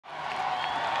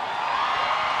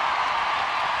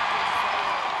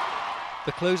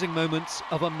The closing moments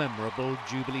of a memorable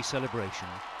Jubilee celebration.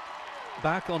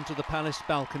 Back onto the palace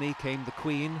balcony came the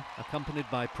Queen, accompanied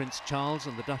by Prince Charles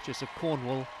and the Duchess of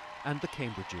Cornwall and the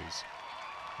Cambridges.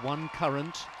 1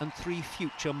 current and 3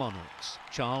 future monarchs,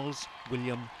 Charles,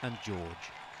 William and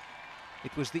George.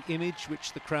 It was the image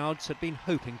which the crowds had been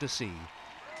hoping to see,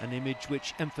 an image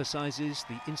which emphasises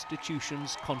the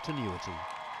institution's continuity.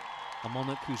 A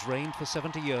monarch who's reigned for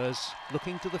 70 years,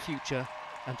 looking to the future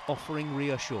and offering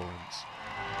reassurance.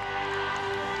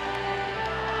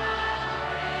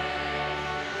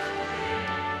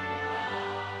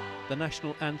 The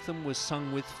national anthem was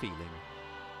sung with feeling.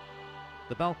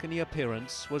 The balcony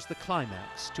appearance was the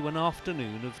climax to an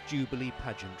afternoon of Jubilee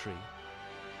pageantry.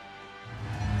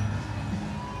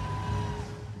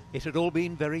 It had all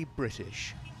been very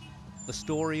British, the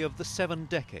story of the 7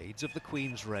 decades of the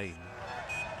Queen's reign.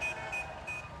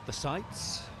 The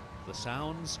sights, the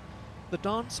sounds, the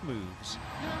dance moves,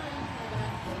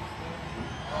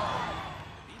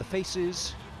 the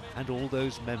faces and all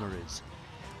those memories.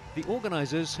 The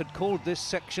organisers had called this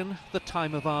section the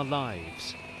time of our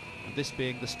lives. And this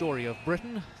being the story of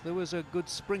Britain, there was a good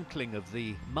sprinkling of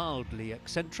the mildly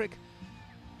eccentric,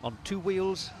 on 2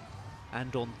 wheels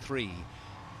and on 3.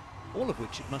 All of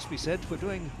which, it must be said, were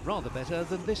doing rather better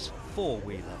than this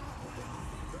 4-wheeler.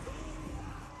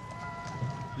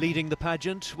 Leading the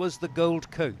pageant was the gold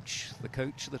coach, the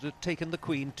coach that had taken the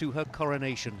Queen to her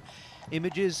coronation.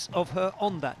 Images of her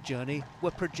on that journey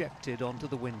were projected onto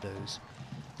the windows.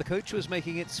 The coach was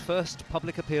making its first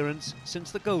public appearance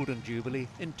since the Golden Jubilee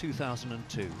in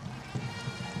 2002.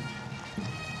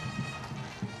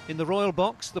 In the royal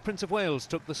box, the Prince of Wales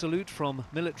took the salute from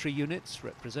military units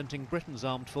representing Britain's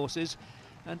armed forces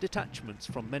and detachments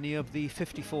from many of the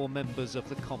 54 members of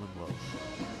the Commonwealth.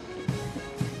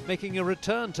 Making a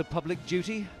return to public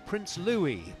duty, Prince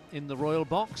Louis in the royal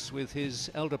box with his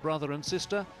elder brother and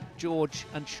sister, George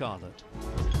and Charlotte.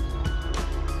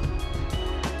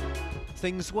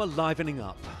 Things were livening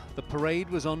up. The parade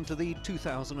was on to the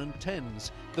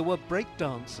 2010s. There were break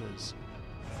dancers.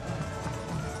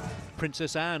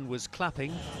 Princess Anne was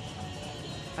clapping,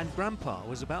 and Grandpa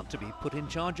was about to be put in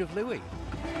charge of Louis.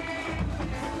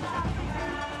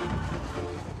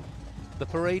 The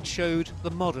parade showed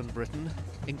the modern Britain,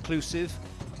 inclusive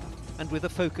and with a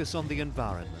focus on the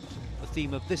environment. The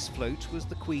theme of this float was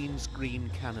the Queen's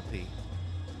green canopy.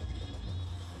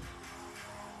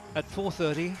 At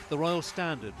 4:30, the Royal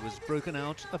Standard was broken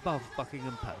out above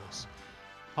Buckingham Palace.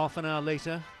 Half an hour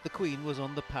later, the Queen was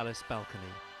on the palace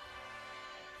balcony.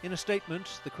 In a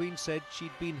statement, the Queen said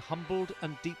she'd been humbled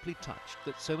and deeply touched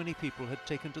that so many people had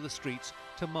taken to the streets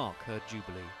to mark her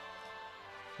Jubilee.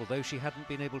 Although she hadn't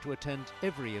been able to attend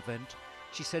every event,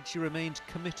 she said she remained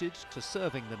committed to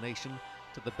serving the nation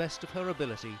to the best of her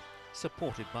ability,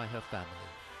 supported by her family.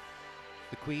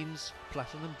 The Queen's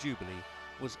Platinum Jubilee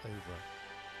was over.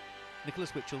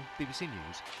 Nicholas Witchell, BBC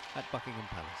News at Buckingham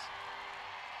Palace.